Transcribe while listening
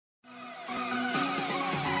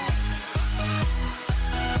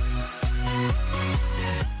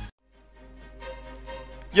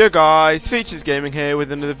Yo guys, Features Gaming here with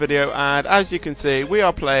another video, and as you can see we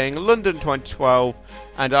are playing London 2012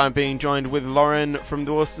 and I'm being joined with Lauren from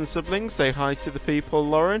the Wilson Siblings. Say hi to the people,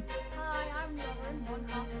 Lauren. Hi, I'm Lauren, one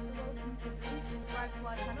half of the Wilson Siblings. Subscribe to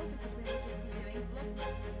our channel because we will be doing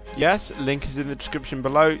vlogs. Yes, link is in the description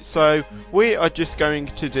below. So we are just going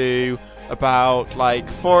to do about like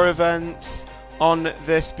 4 events on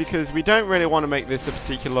this because we don't really want to make this a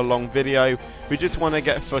particular long video. We just want to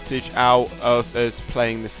get footage out of us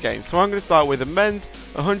playing this game. So I'm going to start with the men's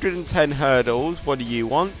 110 hurdles. What do you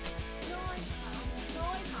want?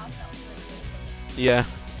 Yeah.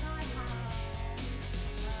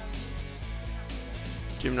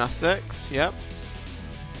 Gymnastics, yep.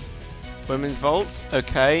 Women's vault,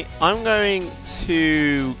 okay. I'm going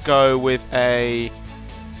to go with a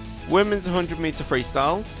women's 100 meter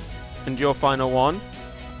freestyle. And your final one?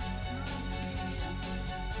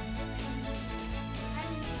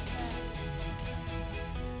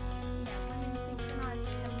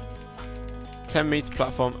 10 meter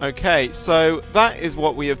platform. Okay, so that is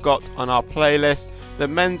what we have got on our playlist. The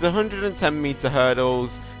men's 110 meter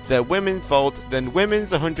hurdles, the women's vault, then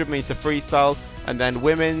women's 100 meter freestyle, and then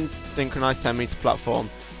women's synchronized 10 meter platform.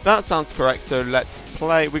 That sounds correct, so let's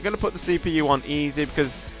play. We're going to put the CPU on easy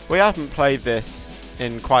because we haven't played this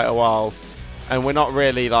in quite a while and we're not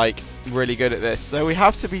really really good at this, so we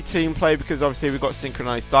have to be team play because obviously we've got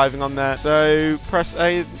synchronized diving on there. So press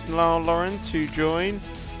A, Lauren, to join.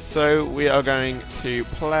 So we are going to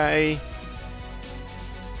play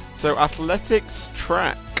athletics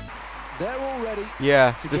track. They're all ready.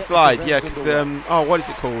 Yeah, the slide. Yeah, because oh, what is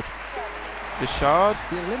it called? The Shard?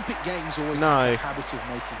 The Olympic Games always no. has a habit of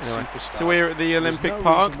making superstars. So we're at the Olympic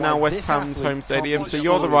Park, now West Ham's home stadium. So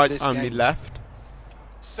you're the right, I'm the left.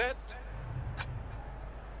 Set.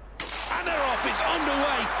 And they're off, it's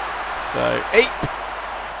underway. So, 8.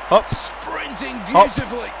 Hop. Sprinting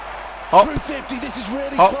beautifully. Hop. Through 50, this is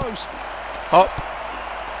really Hop. close. Hop.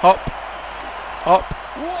 Hop. Hop.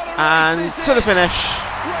 And to the finish.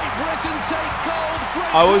 Great Britain take gold.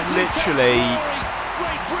 Great I was Britain literally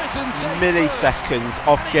milliseconds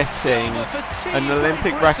off getting an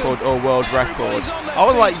Olympic record or world record. I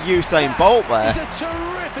was like Usain Bolt there. It's a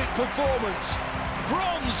terrific performance.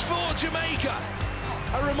 Bronze for Jamaica.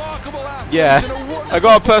 A remarkable athlete. Yeah, I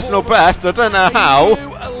got a personal best. I don't know how.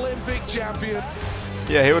 Olympic champion.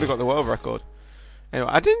 Yeah, he would have got the world record. Anyway,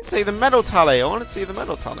 I didn't see the medal tally. I want to see the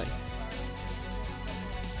medal tally.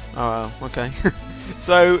 Oh, okay.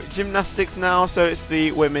 So, gymnastics now. So, it's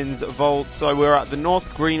the women's vault. So, we're at the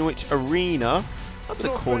North Greenwich Arena. That's a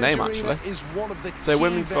cool name, actually. So,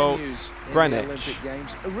 women's vault, Greenwich.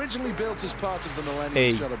 Originally built as part of the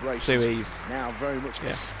Millennium Celebration. 2 E's. Now very much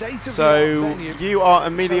a state-of-the-art So, venue. you are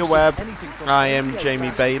Amelia Webb. I am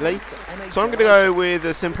Jamie Bailey. So, I'm going to go with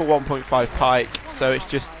a simple 1.5 pike. So, it's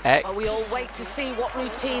just X. Well, we all wait to see what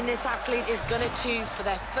routine this athlete is going to choose for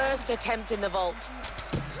their first attempt in the vault.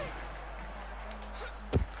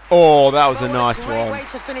 Oh, that was a nice Great one. way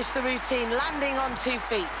to finish the routine, landing on 2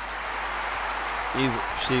 feet.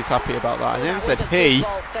 She's happy about that. I Well, never that said was a he. good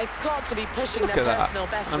vault. They've got to be pushing Look their at that. personal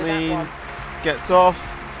best I with mean, that one. gets off.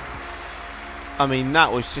 I mean,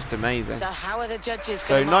 that was just amazing. So how are the judges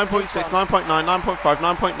So going to mark 9.6, this one? 9.9, 9.5,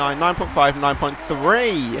 9.9, 9.5,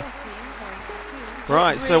 9.3.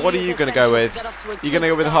 Right, so what are you going to go with? You're going to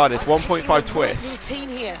go with the hardest, 1.5 twist.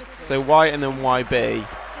 So Y and then YB.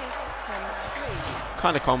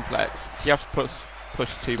 Kind of complex. So you have to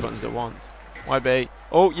push 2 buttons at once. YB.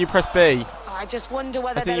 Oh, you press B. I just wonder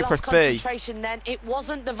whether I think they you lost pressed B. concentration then. It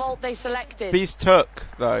wasn't the vault they selected. B's took,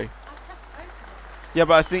 though. Yeah,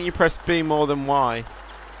 but I think you pressed B more than Y.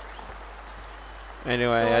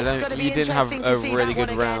 Anyway, you didn't have a really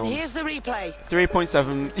good round. Here's the replay.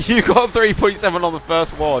 3.7. You got 3.7 on the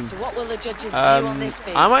first one. So what will the judges' view on this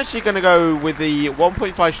be? I'm actually going to go with the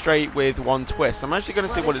 1.5 straight with 1 twist. I'm actually going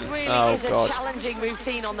to see what this it... really Oh, is God. a challenging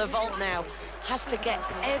routine on the vault now. Has to get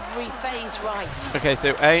every phase right. Okay,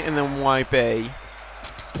 so A and then YB.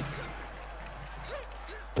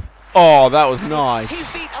 Oh, that was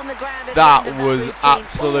nice. 2 feet on the ground at That the end of was routine.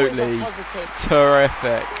 absolutely Always a positive.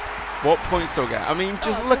 terrific. What points do I get? I mean,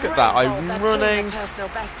 just look at that. I'm running,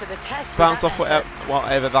 bounce off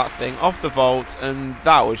whatever that thing, off the vault, and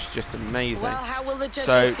that was just amazing. Well, how will the judges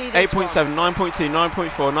So, see this 8.7, 9.2,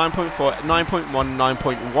 9.4, 9.4, 9.1,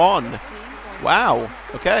 9.1. Wow.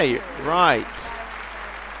 Okay, right.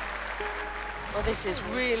 Well, this is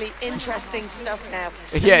really interesting stuff now.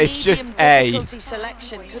 Yeah, it's just Medium A. difficulty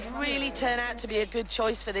selection could really turn out to be a good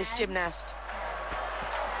choice for this gymnast.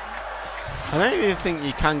 I don't even think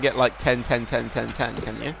you can get like 10, 10, 10, 10, 10,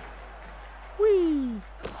 can you? Whee!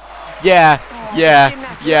 Yeah,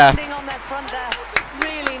 yeah, yeah. On their front there.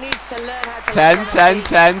 Really 10, 10,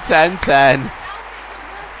 10, 10, 10.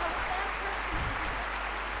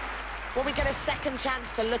 Will we get a second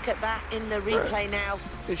chance to look at that in the replay now?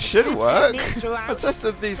 It should Good work. technique throughout. I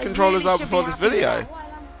tested these They controllers really out should before be this happy with video. that. Oh, I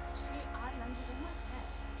landed on my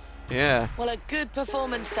head. Yeah. Well, a good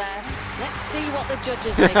performance there. Let's see what the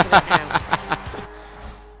judges make of it now.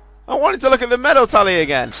 I wanted to look at the medal tally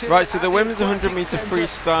again. Right, so the women's 100 meter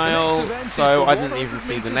freestyle. So I didn't even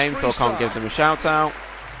see the name, so I can't give them a shout out.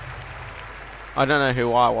 I don't know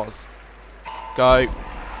who I was. Go.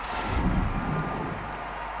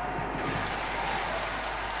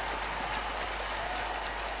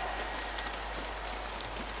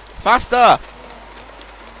 Faster!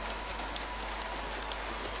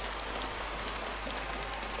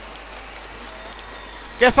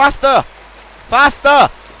 Get faster! Faster!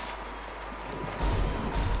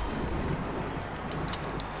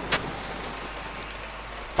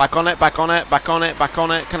 Back on it, back on it, back on it, back on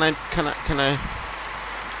it. Can I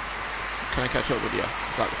catch up with you?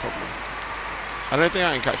 Is that the problem? I don't think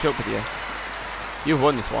I can catch up with you. You've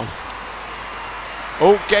won this one.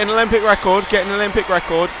 Oh, get an Olympic record, get an Olympic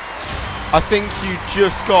record. I think you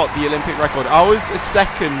just got the Olympic record. I was a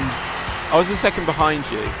second behind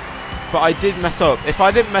you. But I did mess up. If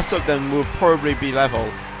I didn't mess up, then we'll probably be level.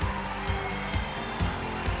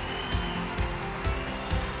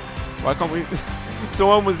 Why can't we?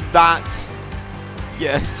 Someone was that.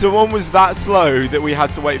 Yeah, someone was that slow that we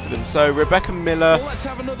had to wait for them. So Rebecca Miller,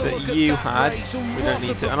 that you had, we don't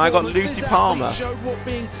need to. And I got Lucy Palmer.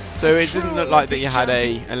 So it didn't look like that you had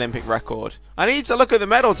a Olympic record. I need to look at the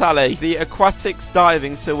medal tally. The aquatics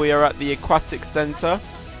diving. So we are at the aquatics centre.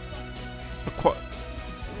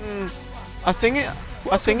 I think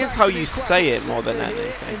it's how you say it more than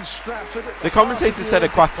anything. The commentator said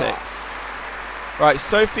aquatics. Right,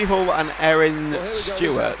 Sophie Hall and Erin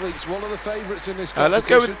Stewart. Let's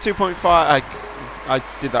go with the 2.5. I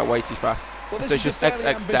did that way too fast. So it's just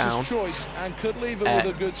XX down. X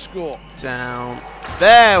down.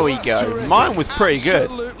 There we go. Mine was pretty good.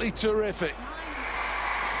 Absolutely terrific.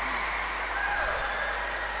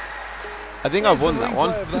 I think I won that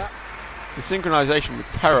one. The synchronization was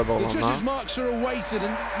terrible on The judges' that. marks are awaited,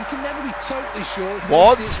 and you can never be totally sure. If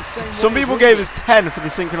What? they see it the same Some way people as gave we us 10 for the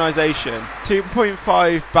synchronization.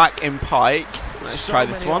 2.5 back in Pike. Let's so try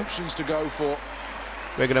this many one. options to go for.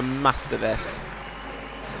 We're going to master this.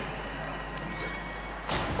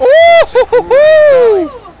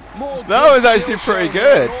 Oh! More That was good actually skill pretty shown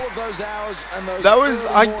good. in all of those hours and those That was. early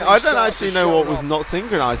I morning don't starts actually have know what shown was off. not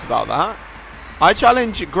synchronized about that. I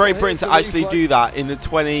challenge Great Britain to actually do that in the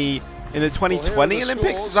 2020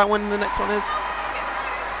 Olympics. Is that when the next one is?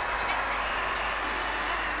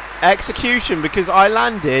 Execution, because I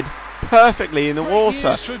landed perfectly in the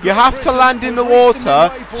water. You have to land in the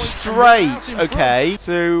water straight, okay?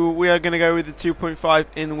 So we are going to go with the 2.5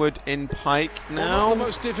 inward in Pike Well, now. not the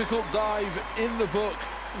most difficult dive in the book.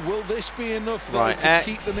 Will this be enough though, Right, to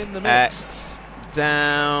keep them in the mix? X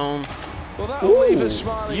down. Well, that'll leave Ooh, us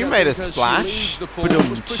smiling, you I made a think, as she splash. leaves the pool. It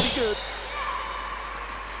was pretty good.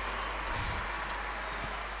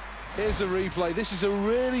 Here's the replay. This is a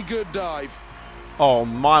really good dive. Oh,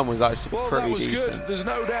 mine was actually Well, that pretty was decent. good. There's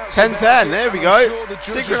no doubt. 10-10, there we go. Sure the judges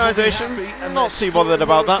will be Synchronization, happy, and not their too bothered scoring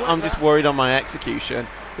about will that. I'm reflect just worried on my execution.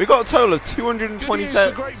 We got a total of Good news for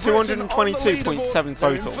Great Britain on the 222.7 leaderboard. They're in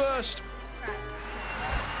total. first.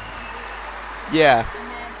 Yeah,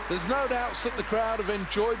 There's no doubts that the crowd have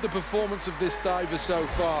enjoyed the performance of this diver so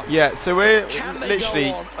far. yeah, so we're Can they literally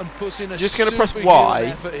go on and put in a just gonna press superhuman Y.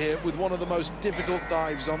 effort here with one of the most difficult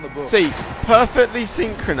dives on the book? see perfectly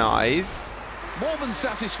synchronized, More than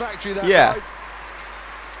satisfactory, that Yeah. dive.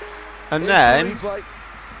 and Here's then the replay.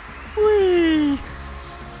 whee.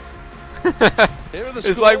 Here are the It's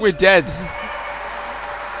scores. like we're dead.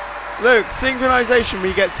 Look, synchronization,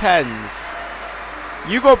 we get 10s.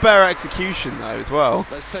 You got better execution though as well.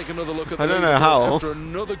 Let's take another look at the I don't know leaderboard how. after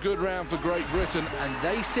another good round for Great Britain, and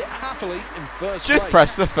they sit happily in first Just place.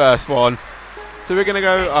 press the first one. So we're gonna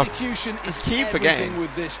go up. Execution is keep everything forgetting.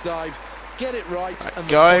 with this dive. Get it right, and the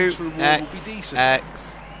Go points reward will be X decent.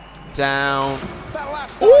 X down. That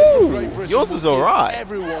last dive Ooh, from Great Britain yours will was give alright.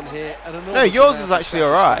 Everyone here an No, enormous yours amount was of actually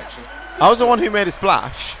alright. satisfaction. I was the one who made a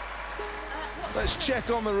splash. Let's check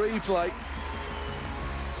on the replay.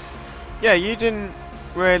 Yeah, you didn't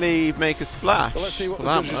really make a splash. Well, let's see what for the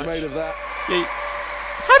that judges much. made of that. Yeah,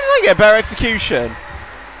 how did I get better execution?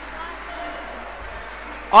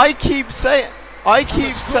 I keep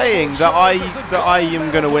saying that I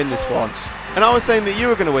am going to win this one, and I was saying that you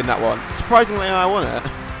were going to win that one. Surprisingly, I won it.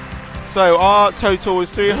 So our total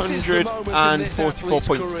was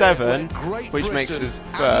 344.7, which makes us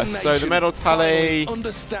first. So the medal tally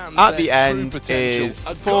at the end is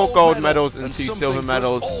 4 gold medals and 2 silver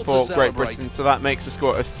medals for Great Britain. So that makes a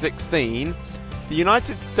score of 16. The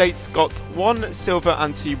United States got 1 silver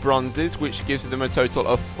and 2 bronzes, which gives them a total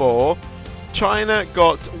of 4. China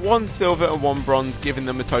got 1 silver and 1 bronze, giving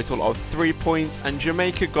them a total of 3 points. And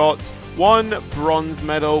Jamaica got 1 bronze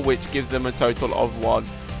medal, which gives them a total of 1.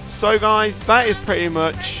 So guys, that is pretty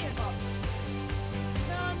much...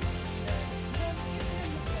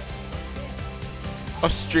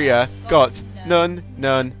 Austria got none,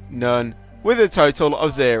 with a total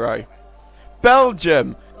of 0.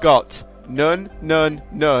 Belgium got none,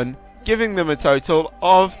 giving them a total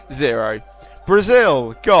of 0.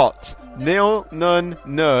 Brazil got 0,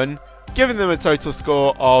 none, giving them a total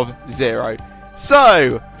score of 0.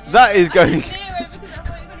 So, that is going...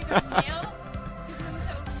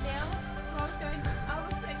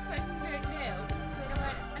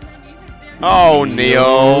 Oh,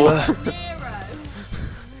 Neil.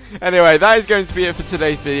 Anyway, that is going to be it for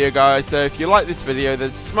today's video, guys. So if you like this video, then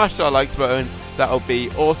smash that likes button. That'll be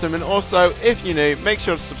awesome. And also, if you're new, make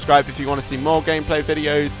sure to subscribe if you want to see more gameplay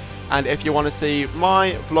videos. And if you want to see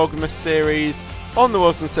my Vlogmas series on the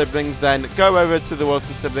Wilson siblings, then go over to the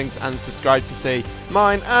Wilson siblings and subscribe to see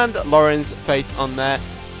mine and Lauren's face on there.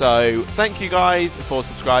 So thank you guys for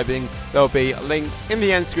subscribing. There'll be links in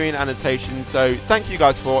the end screen annotation. So thank you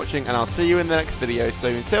guys for watching, and I'll see you in the next video. So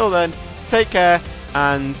until then, take care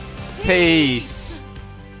and peace.